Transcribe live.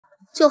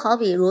就好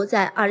比如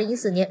在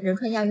2014年仁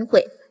川亚运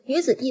会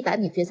女子100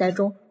米决赛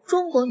中，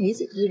中国女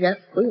子第一人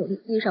韦永丽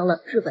遇上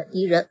了日本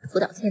第一人福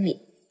岛千里。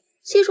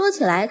细说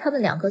起来，他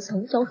们两个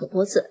曾交手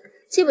多次，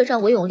基本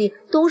上韦永丽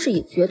都是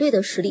以绝对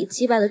的实力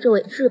击败了这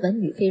位日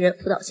本女飞人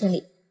福岛千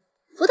里。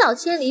福岛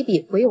千里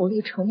比韦永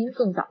丽成名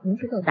更早，名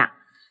气更大。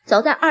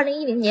早在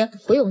2010年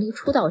韦永丽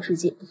出道之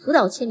际，福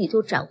岛千里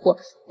就斩获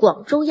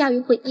广州亚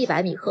运会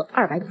100米和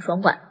200米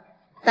双冠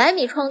，100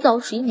米创造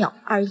11秒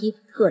21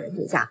个人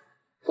最佳。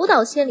福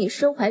岛千里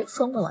身怀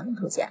双冠完美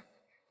头衔，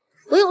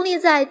韦永丽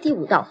在第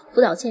5道，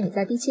福岛千里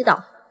在第7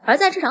道。而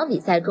在这场比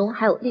赛中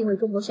还有另一位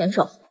中国选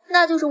手，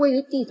那就是位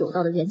于第9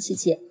道的袁琪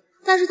琪，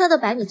但是他的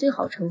100米最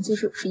好成绩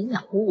是11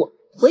秒55。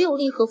韦永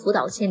丽和福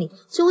岛千里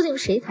究竟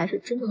谁才是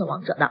真正的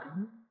王者呢？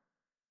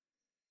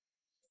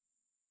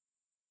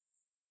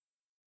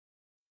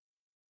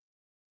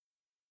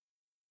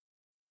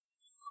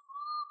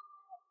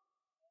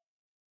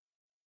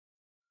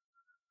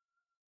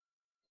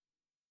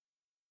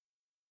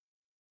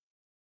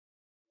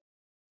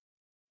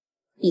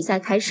比赛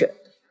开始，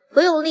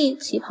韦永丽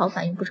起跑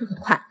反应不是很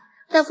快，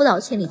但福岛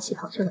千里起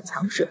跑却很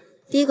强势，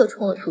第一个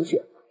冲了出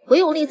去。韦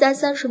永丽在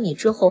30米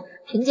之后，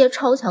凭借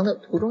超强的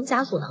途中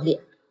加速能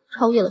力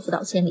超越了福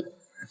岛千里。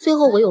最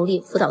后，韦永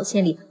丽、福岛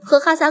千里和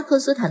哈萨克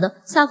斯坦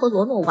的萨弗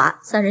罗诺娃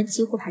3人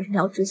几乎排成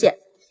条直线，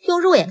用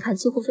肉眼看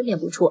几乎分辨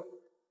不出。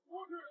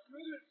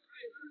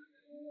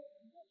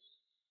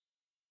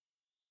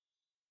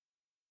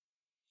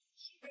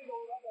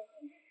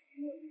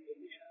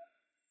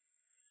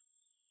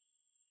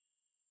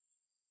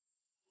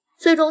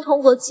最终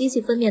通过机器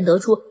分辨得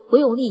出，韦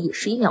永丽以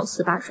11秒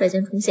48率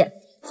先冲线，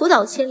福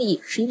岛千里以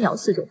11秒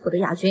49获得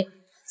亚军，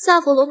萨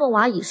弗罗诺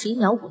娃以11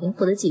秒50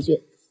获得季军。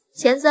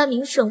前3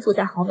名胜负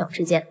在毫秒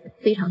之间，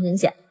非常明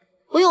显。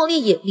韦永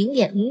丽以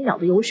0.01秒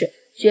的优势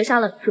绝杀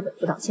了日本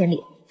福岛千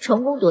里，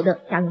成功夺得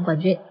亚运冠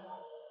军。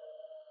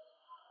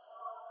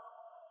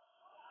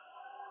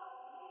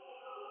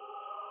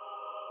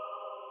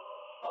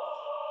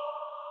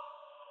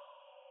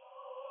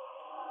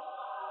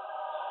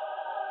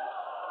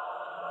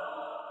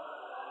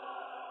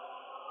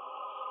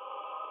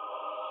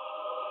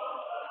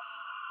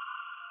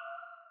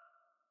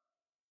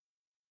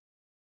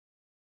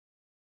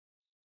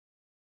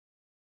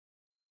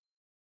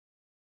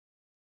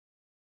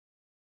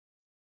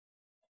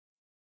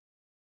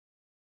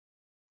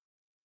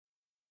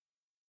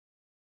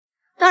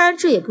当然，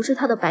这也不是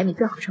他的100米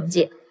最好成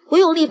绩。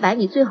韦永丽100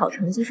米最好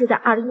成绩是在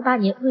2018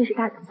年瑞士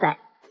大奖赛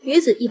女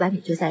子100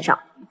米决赛上，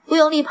韦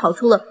永丽跑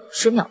出了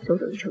10秒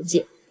99的成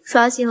绩，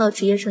刷新了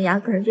职业生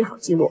涯个人最好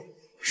纪录，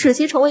使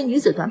其成为女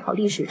子短跑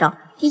历史上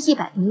第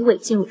101位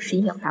进入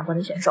11秒大关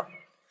的选手。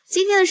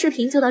今天的视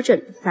频就到这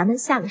里，咱们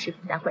下个视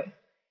频再会。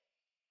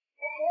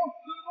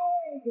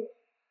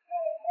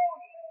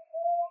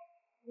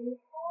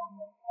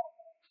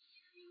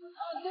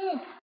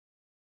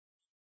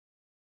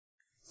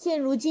现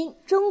如今，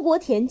中国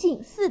田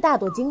径4大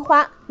朵金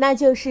花，那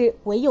就是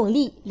韦永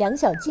丽、梁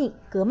小静、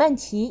葛曼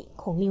棋、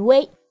孔令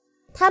薇。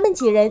他们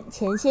几人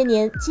前些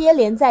年接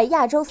连在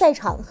亚洲赛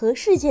场和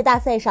世界大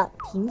赛上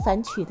频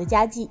繁取得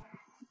佳绩，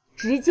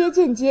直接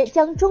间接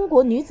将中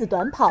国女子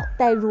短跑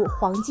带入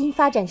黄金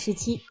发展时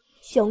期，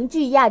雄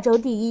踞亚洲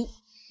第一。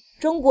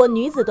中国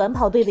女子短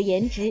跑队的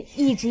颜值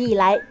一直以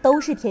来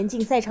都是田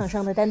径赛场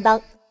上的担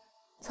当。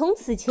从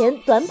此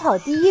前短跑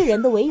第一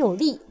人的韦永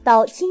丽，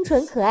到清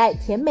纯可爱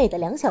甜美的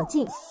梁小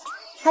静，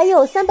还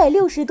有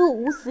360度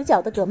无死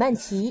角的葛曼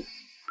棋，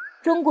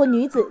中国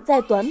女子在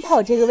短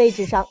跑这个位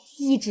置上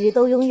一直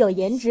都拥有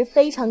颜值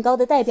非常高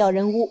的代表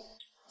人物。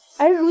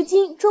而如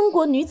今中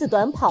国女子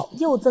短跑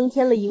又增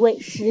添了一位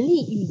实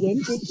力与颜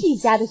值俱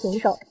佳的选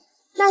手，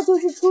那就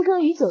是出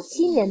生于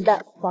97年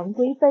的黄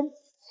圭芬。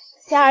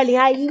在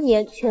2021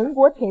年全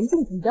国田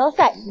径锦标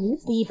赛女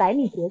子100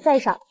米决赛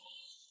上，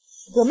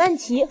葛曼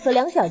棋和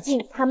梁小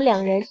静他们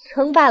2人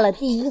称霸了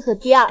第1和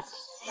第2，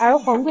而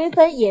黄圭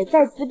芬也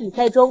在此比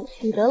赛中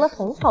取得了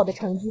很好的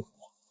成绩。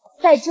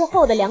在之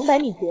后的200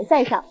米决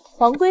赛上，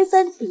黄圭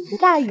芬顶着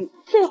大雨，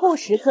最后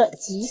时刻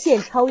极限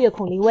超越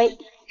孔令薇，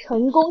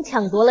成功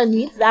抢夺了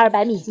女子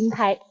200米金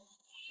牌。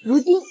如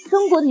今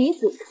中国女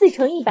子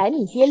4×100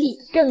米接力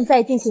正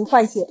在进行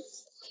换血，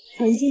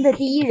曾经的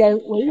第一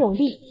人韦永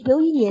丽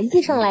由于年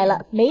纪上来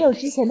了，没有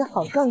之前的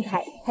好状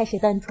态，开始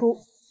淡出。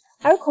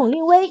而孔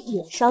令薇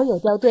也稍有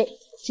掉队，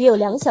只有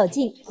梁小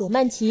静、葛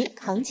曼棋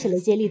扛起了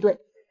接力队。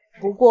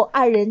不过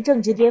2人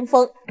正值巅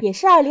峰，也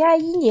是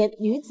2021年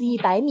女子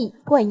100米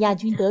冠亚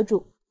军得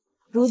主。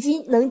如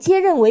今能接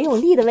任韦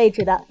永丽的位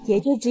置的，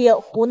也就只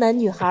有湖南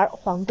女孩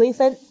黄圭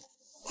芬。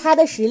她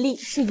的实力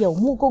是有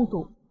目共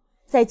睹，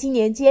在今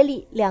年接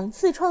力2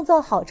次创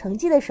造好成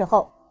绩的时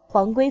候，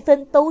黄圭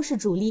芬都是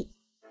主力，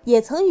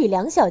也曾与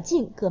梁小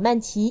静、葛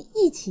曼棋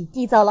一起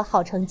缔造了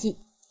好成绩。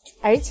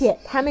而且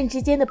他们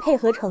之间的配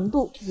合程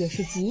度也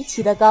是极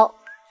其的高，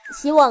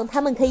希望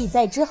他们可以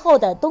在之后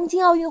的东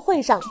京奥运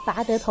会上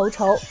拔得头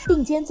筹，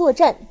并肩作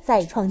战，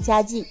再创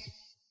佳绩。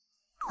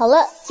好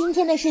了，今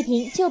天的视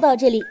频就到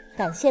这里，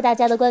感谢大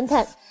家的观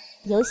看。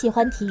有喜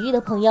欢体育的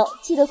朋友，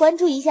记得关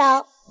注一下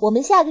哦。我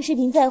们下个视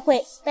频再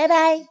会，拜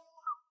拜。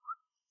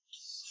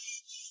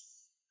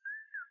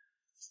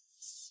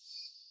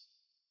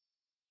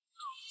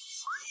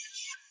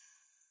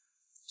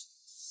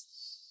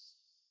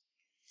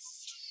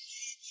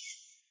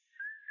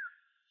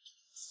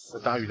在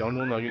大雨当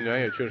中呢，运动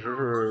员也确实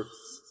是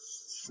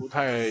不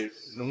太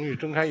容易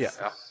睁开眼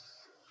啊，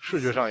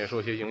视觉上也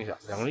受些影响。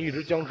两个人一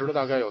直僵持了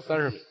大概有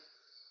30米。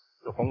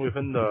这黄桂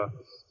芬的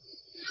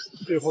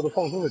最后的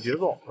放松的节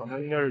奏，刚才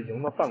应该是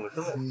赢了半个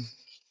身位。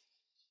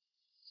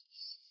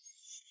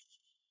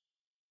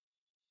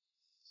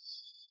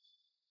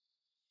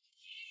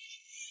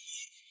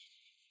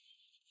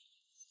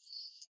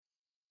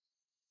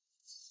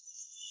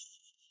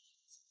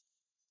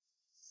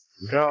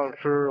这样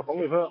是黄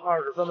桂芬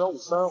23秒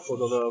53获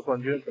得了冠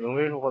军，沈腾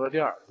飞是获得第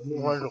2，陈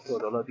东欢是获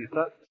得了第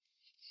3。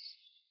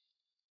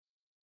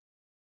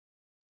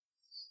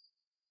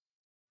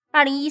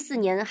2014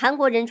年韩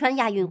国仁川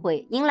亚运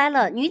会迎来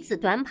了女子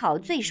短跑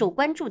最受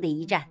关注的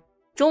一战，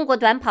中国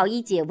短跑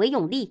一姐韦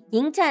永丽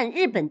迎战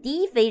日本第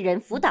一飞人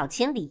福岛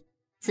千里。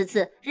此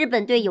次日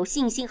本队有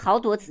信心豪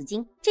夺紫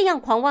金，这样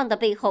狂妄的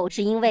背后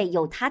是因为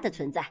有她的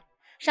存在。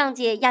上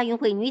届亚运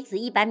会女子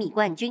100米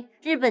冠军，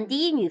日本第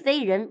一女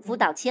飞人福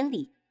岛千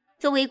里。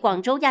作为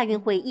广州亚运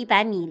会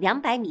100米、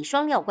200米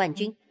双料冠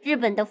军，日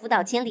本的福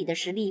岛千里的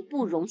实力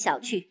不容小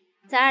觑。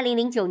在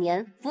2009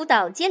年，福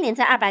岛接连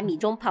在200米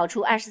中跑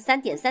出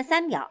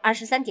23.33秒、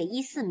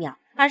23.14秒、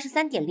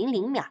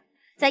23.00秒，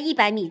在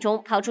100米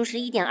中跑出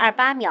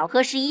11.28秒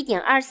和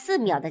11.24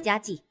秒的佳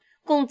绩，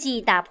共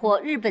计打破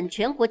日本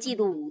全国纪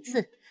录5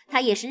次。她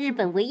也是日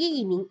本唯一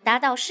一名达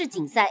到世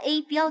锦赛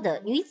A 标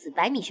的女子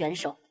100米选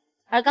手。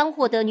而刚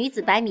获得女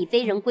子100米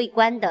飞人桂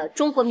冠的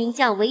中国名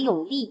将韦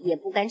永丽也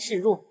不甘示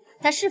弱，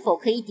她是否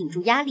可以顶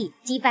住压力，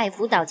击败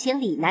福岛千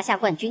里拿下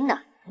冠军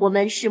呢？我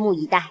们拭目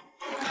以待。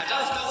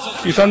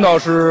第3道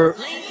是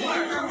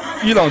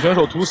伊朗选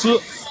手图斯，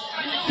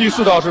第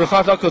4道是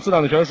哈萨克斯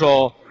坦的选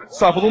手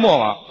萨夫鲁诺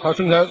娃，他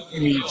身材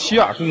1米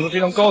72，身材非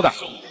常高大，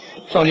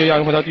上届亚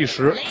运会他第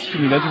10，这几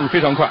年进步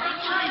非常快。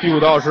第5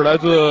道是来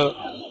自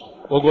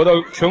我国的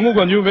全国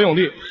冠军韦永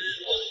丽，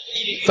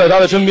在他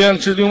的身边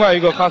是另外一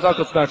个哈萨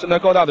克斯坦身材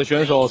高大的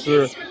选手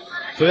是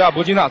泽亚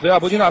博基娜，泽亚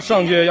博基娜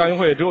上届亚运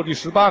会只有第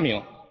18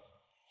名。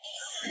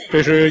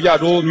这是亚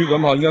洲女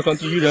短跑应该算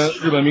第1人，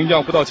日本名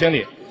将福岛千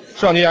里，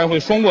上届亚运会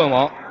双冠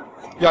王，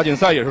亚锦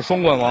赛也是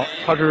双冠王。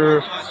她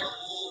是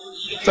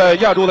在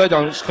亚洲来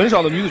讲很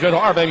少的女子选手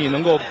200米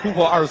能够突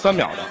破23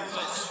秒的。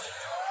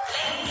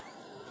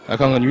来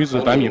看看女子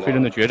100米飞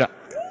人的决战，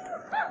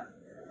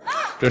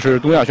这是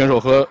东亚选手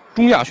和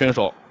中亚选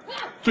手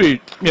最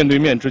面对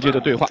面直接的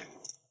对话。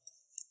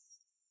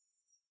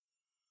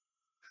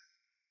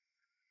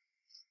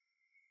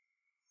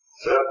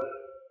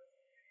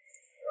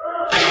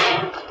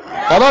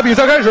好的，比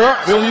赛开始。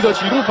韦永丽的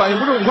启动反应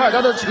不是很快，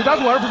她的起步加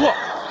速还是不错。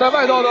在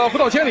外道的福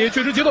岛千里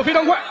确实节奏非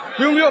常快，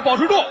韦永丽要保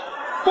持住，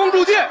绷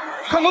住劲，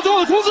看看最后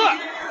的冲刺，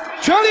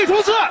全力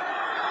冲刺，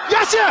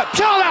压线，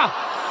漂亮！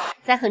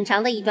在很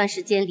长的一段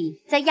时间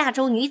里，在亚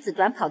洲女子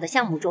短跑的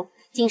项目中，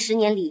近10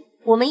年里，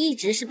我们一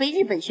直是被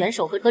日本选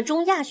手和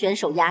中亚选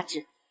手压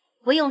制。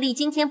韦永丽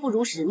今天不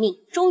辱使命，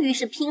终于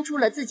是拼出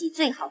了自己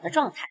最好的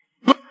状态。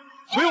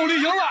韦永丽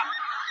赢了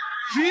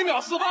，11秒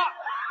48。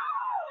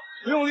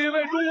韦永丽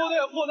为中国队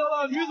获得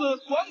了女子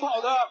短跑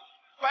的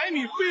100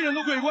米飞人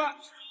的桂冠，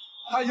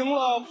她赢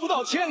了福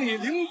岛千里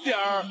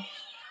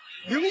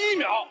0.01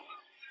秒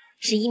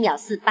，11秒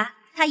48，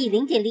她以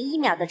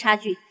0.01秒的差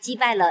距击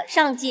败了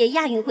上届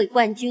亚运会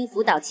冠军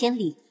福岛千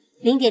里。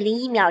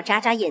0.01秒眨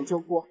眨眼就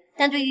过，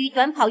但对于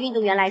短跑运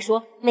动员来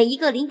说，每一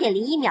个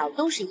0.01秒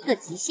都是一个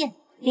极限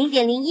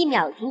，0.01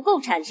秒足够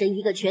产生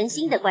一个全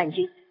新的冠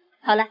军。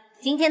好了，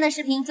今天的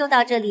视频就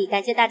到这里，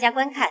感谢大家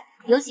观看。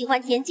有喜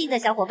欢田径的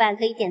小伙伴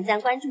可以点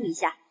赞关注一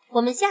下，我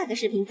们下个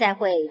视频再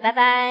会，拜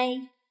拜。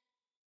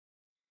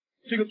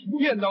这个图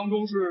片当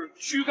中是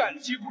躯干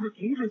几乎是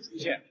同时出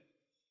现，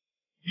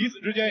彼此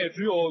之间也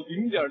只有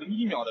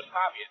0.01秒的差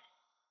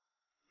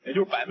别，也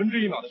就是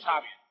1%秒的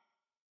差别。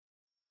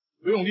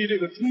韦永丽这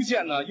个冲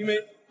线呢，因为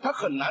他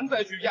很难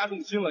再去压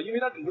重心了，因为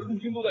他整个重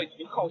心都在已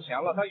经靠前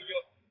了，他已经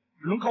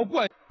只能靠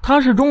惯。她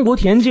是中国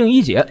田径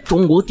一姐，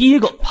中国第一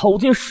个跑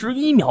进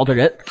11秒的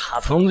人。她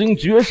曾经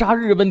绝杀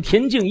日本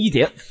田径一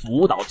姐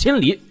福岛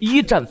千里，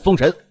一战封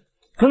神。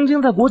曾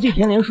经在国际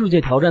田联世界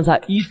挑战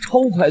赛以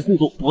超快速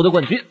度夺得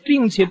冠军，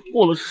并且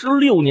破了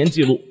16年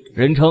纪录，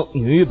人称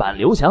女版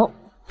刘翔。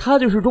她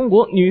就是中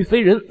国女飞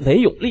人韦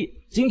永丽。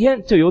今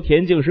天就由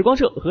田径时光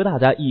社和大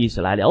家一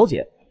起来了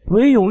解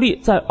韦永丽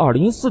在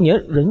2014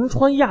年仁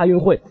川亚运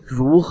会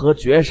如何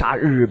绝杀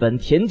日本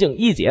田径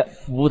一姐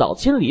福岛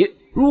千里，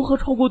如何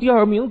超过第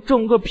2名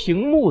整个屏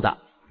幕的。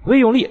韦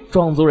永丽，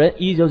壮族人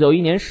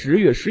，1991年10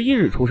月11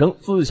日出生，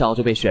自小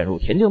就被选入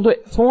田径队，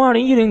从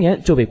2010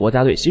年就被国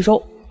家队吸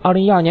收。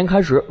2012年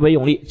开始，韦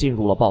永丽进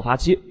入了爆发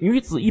期，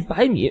女子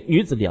100米、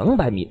女子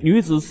200米、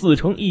女子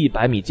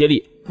4×100米接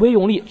力，韦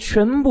永丽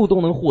全部都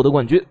能获得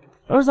冠军。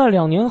而在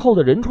2年后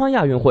的仁川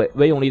亚运会，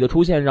韦永丽的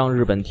出现让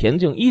日本田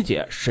径一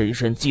姐深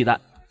深忌惮。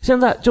现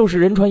在就是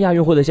仁川亚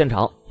运会的现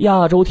场，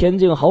亚洲田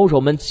径好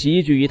手们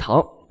齐聚一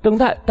堂，等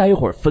待待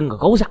会儿分个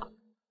高下。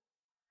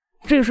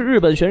这是日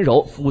本选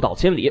手福岛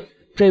千里，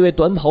这位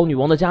短跑女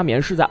王的加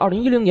冕是在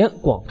2010年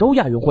广州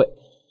亚运会。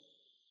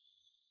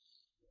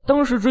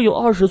当时只有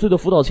20岁的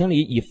福岛千里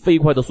以飞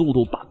快的速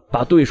度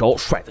把对手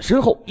甩在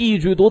身后，一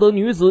举夺得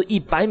女子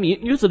100米、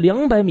女子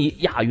200米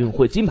亚运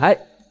会金牌，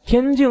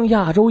田径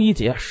亚洲一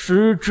姐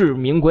实至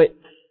名归。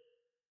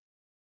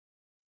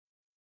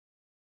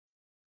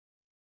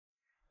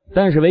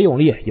但是韦永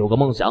丽有个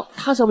梦想，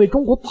她想为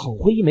中国捧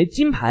回一枚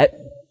金牌。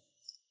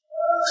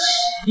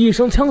一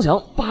声枪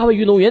响，8位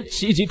运动员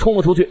齐齐冲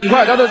了出去。很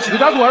快，他的起步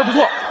加速还是不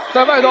错，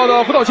在外道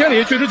的福岛千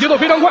里确实节奏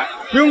非常快，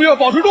韦永丽要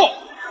保持住，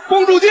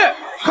绷住劲，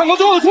看看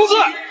最后的冲刺，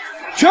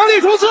全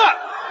力冲刺，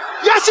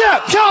压线，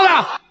漂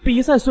亮！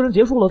比赛虽然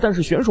结束了，但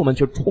是选手们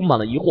却充满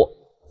了疑惑。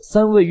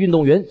3位运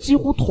动员几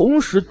乎同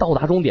时到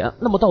达终点，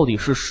那么到底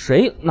是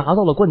谁拿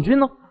到了冠军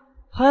呢？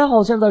还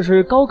好现在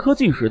是高科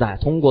技时代，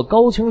通过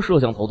高清摄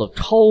像头的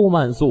超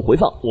慢速回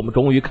放，我们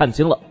终于看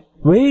清了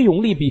韦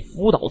永丽比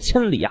福岛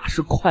千里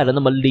是快了那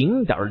么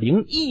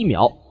 0.01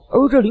 秒，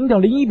而这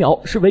 0.01 秒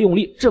是韦永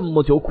丽这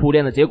么久苦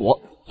练的结果。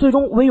最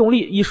终韦永丽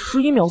以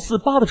11秒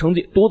48的成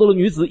绩夺得了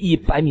女子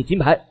100米金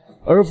牌，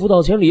而福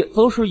岛千里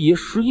则是以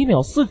11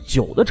秒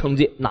49的成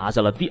绩拿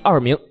下了第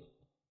2名。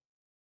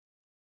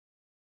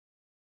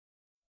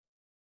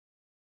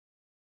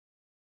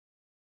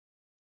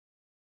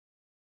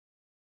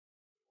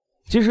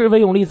其实韦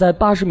永丽在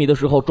80米的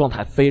时候状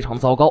态非常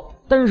糟糕，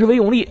但是韦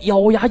永丽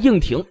咬牙硬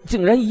挺，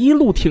竟然一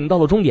路挺到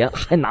了终点，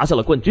还拿下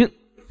了冠军。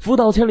福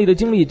岛千里的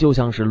经历就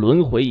像是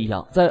轮回一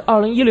样，在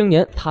2010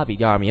年她比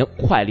第2名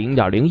快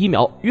 0.01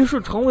 秒，于是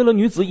成为了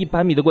女子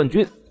100米的冠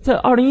军。在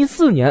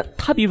2014年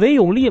她比韦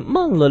永丽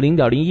慢了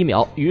 0.01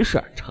 秒，于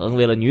是成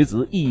为了女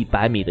子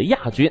100米的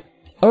亚军。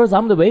而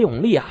咱们的韦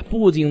永丽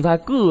不仅在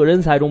个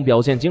人赛中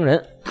表现惊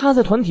人，她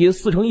在团体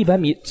4×100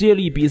米接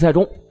力比赛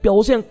中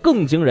表现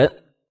更惊人。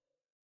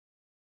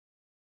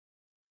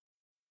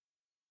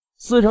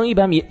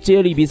4×100米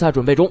接力比赛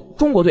准备中，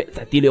中国队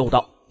在第6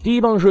道，第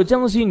1棒是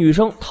江西女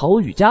生陶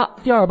雨佳，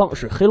第2棒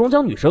是黑龙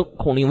江女生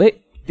孔令薇，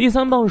第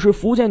3棒是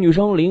福建女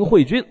生林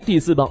慧君，第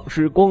4棒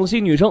是广西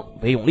女生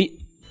韦永丽。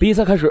比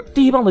赛开始，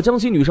第1棒的江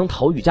西女生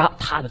陶雨佳，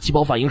她的起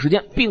跑反应时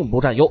间并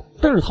不占优，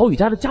但是陶雨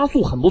佳的加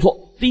速很不错，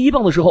第1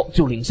棒的时候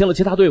就领先了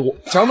其他队伍，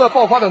强的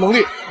爆发的能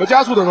力和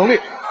加速的能力。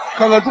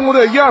看看中国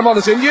队1、2棒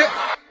的衔接，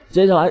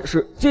接下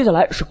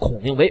来是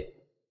孔令薇。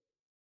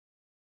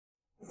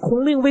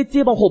孔令薇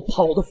接棒后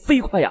跑得飞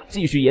快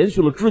继续延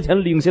续了之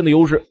前领先的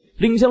优势，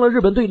领先了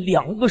日本队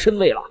2个身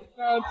位了。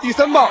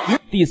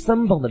第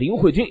3棒的林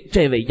慧君，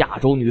这位亚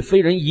洲女飞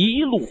人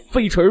一路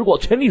飞驰而过，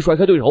全力甩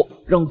开对手，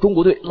让中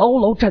国队牢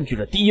牢占据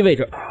着第1位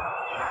置。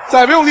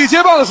在韦永丽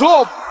接棒的时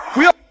候，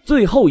不要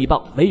最后一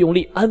棒，韦永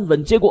丽安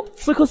稳接过，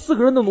此刻4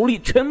个人的努力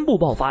全部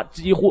爆发，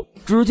几乎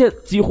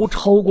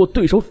超过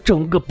对手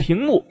整个屏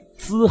幕，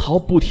丝毫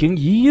不停，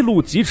一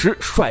路疾驰，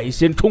率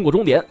先冲过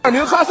终点。2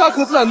名哈萨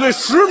克斯坦队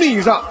10米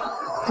以上，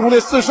中国队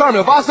42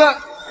秒83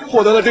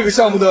获得了这个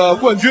项目的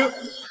冠军。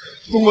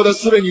中国的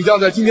4位女将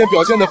在今天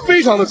表现得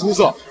非常的出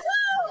色，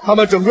她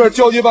们整个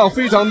交接棒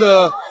非常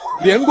的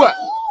连贯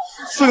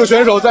，4个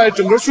选手在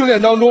整个训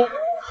练当中，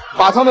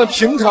把他们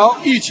平常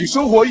一起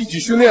生活、一起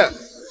训练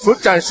所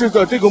展示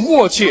的这个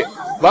默契，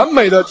完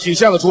美的体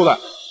现了出来。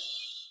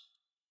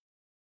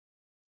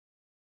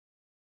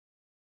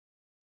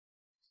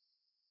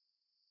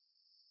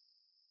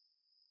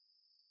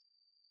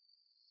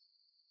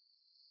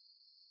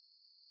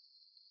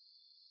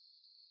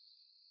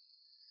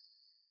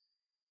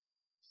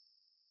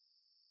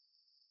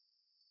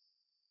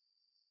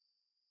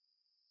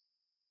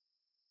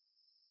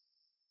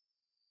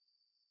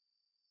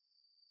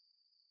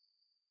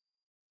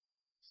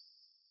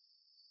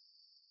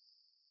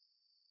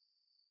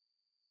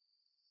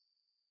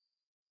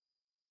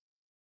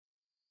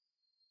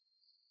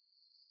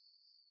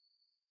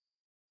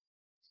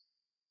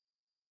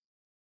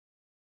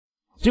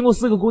经过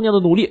4个姑娘的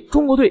努力，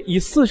中国队以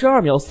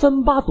42秒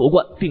38夺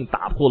冠，并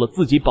打破了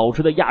自己保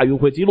持的亚运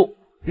会纪录。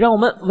让我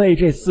们为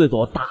这4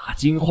朵大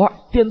金花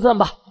点赞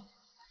吧！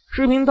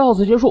视频到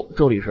此结束，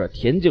这里是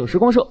田径时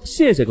光社，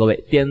谢谢各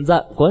位点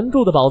赞关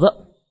注的宝子。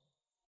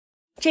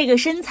这个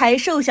身材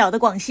瘦小的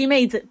广西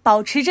妹子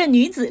保持着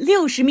女子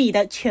60米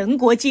的全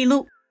国纪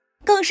录，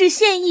更是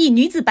现役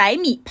女子100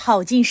米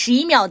跑进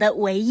11秒的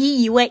唯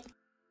一一位。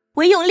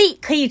韦永丽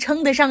可以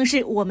称得上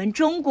是我们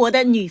中国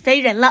的女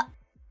飞人了。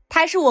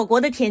她是我国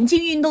的田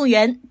径运动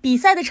员，比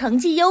赛的成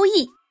绩优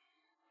异。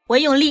韦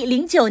永丽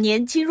09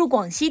年进入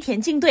广西田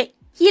径队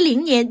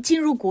，10年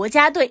进入国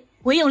家队。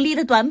韦永丽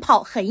的短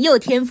跑很有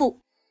天赋，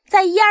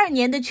在12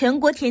年的全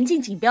国田径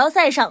锦标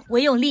赛上，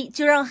韦永丽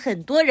就让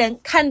很多人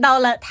看到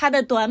了她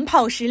的短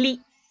跑实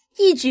力，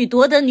一举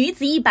夺得女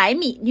子100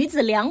米、女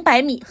子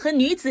200米和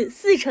女子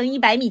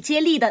4×100米接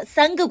力的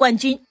3个冠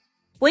军。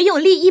韦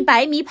永丽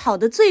100米跑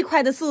得最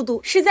快的速度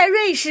是在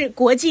瑞士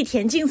国际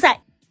田径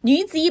赛，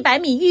女子100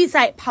米预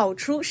赛跑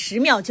出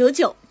10秒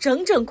99，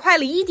整整快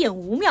了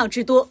1.5秒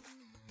之多。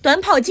短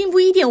跑进步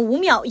 1.5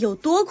 秒有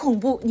多恐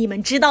怖，你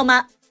们知道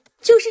吗？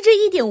就是这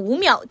 1.5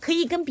 秒可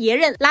以跟别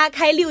人拉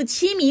开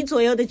6-7米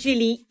左右的距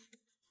离。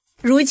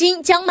如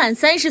今将满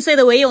30岁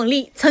的韦永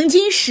丽，曾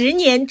经10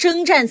年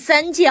征战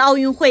3届奥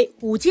运会、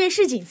5届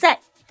世锦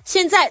赛，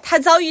现在她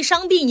遭遇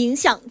伤病影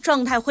响，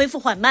状态恢复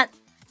缓慢，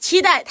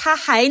期待她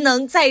还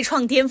能再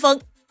创巅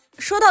峰。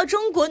说到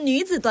中国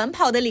女子短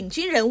跑的领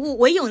军人物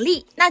韦永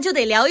丽，那就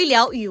得聊一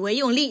聊与韦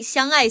永丽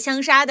相爱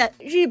相杀的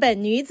日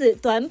本女子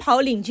短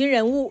跑领军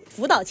人物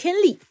福岛千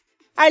里。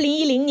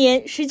2010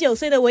年19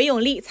岁的韦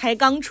永丽才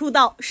刚出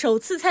道，首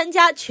次参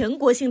加全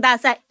国性大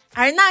赛，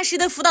而那时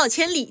的福岛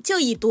千里就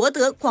已夺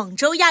得广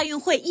州亚运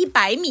会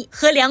100米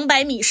和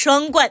200米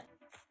双冠，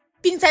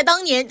并在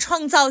当年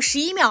创造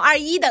11秒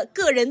21的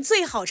个人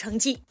最好成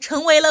绩，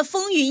成为了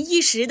风云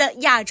一时的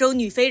亚洲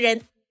女飞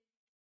人。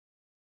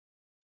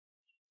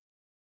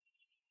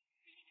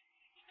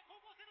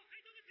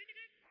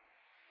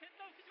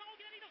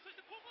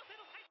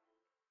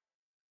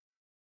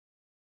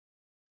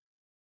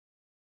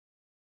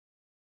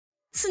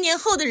4年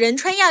后的仁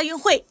川亚运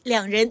会，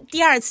两人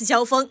第2次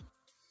交锋。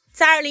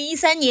在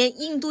2013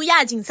年印度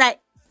亚锦赛，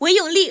韦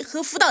永丽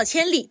和福岛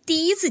千里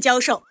第1次交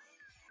手。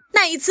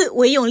那一次，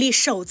韦永丽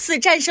首次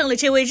战胜了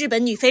这位日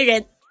本女飞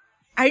人，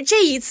而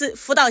这一次，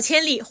福岛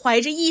千里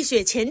怀着一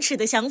雪前耻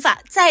的想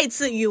法，再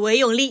次与韦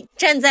永丽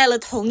站在了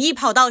同一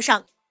跑道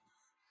上。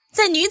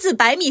在女子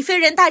100米飞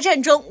人大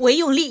战中，韦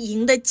永丽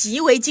赢得极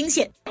为惊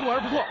险。还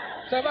是不错，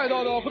在外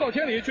道的福岛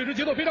千里确实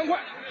节奏非常快，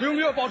韦永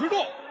丽要保持住，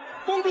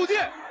绷住劲，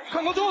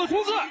看看最后的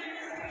冲刺，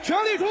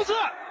全力冲刺，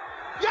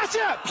压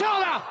线，漂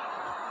亮！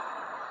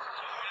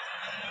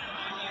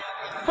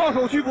放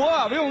手去搏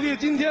啊！韦永丽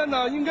今天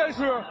呢，应该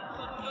是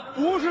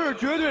不是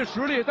绝对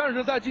实力，但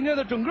是在今天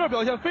的整个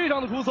表现非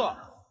常的出色。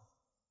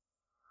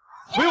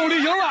韦永丽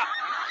赢了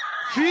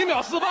，11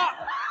秒48。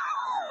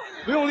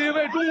韦永丽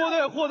为中国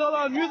队获得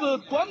了女子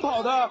短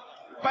跑的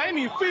100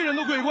米飞人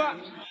的桂冠，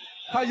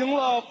她赢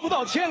了福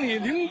岛千里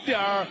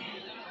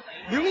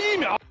0.01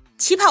秒。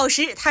起跑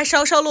时她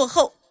稍稍落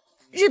后，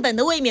日本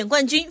的卫冕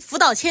冠军福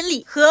岛千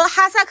里和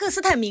哈萨克斯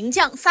坦名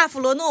将萨弗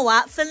罗诺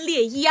娃分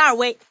列1、2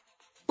位。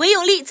韦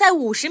永丽在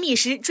50米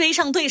时追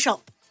上对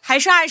手，还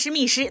是20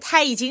米时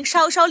她已经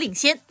稍稍领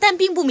先，但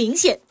并不明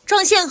显。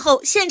撞线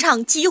后，现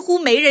场几乎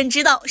没人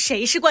知道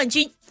谁是冠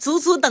军，足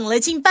足等了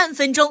近半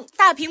分钟，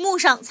大屏幕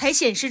上才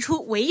显示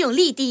出韦永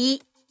丽第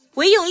一。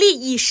韦永丽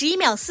以11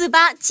秒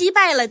48击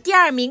败了第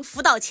2名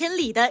福岛千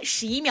里的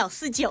11秒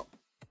49。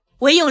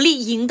韦永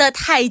丽赢得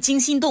太惊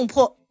心动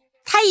魄，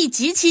她以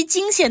极其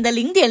惊险的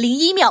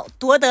0.01秒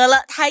夺得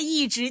了她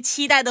一直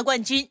期待的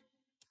冠军。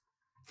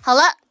好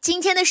了，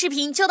今天的视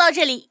频就到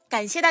这里，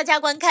感谢大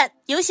家观看。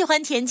有喜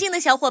欢田径的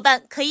小伙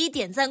伴可以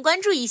点赞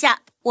关注一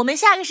下，我们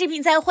下个视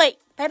频再会，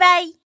拜拜。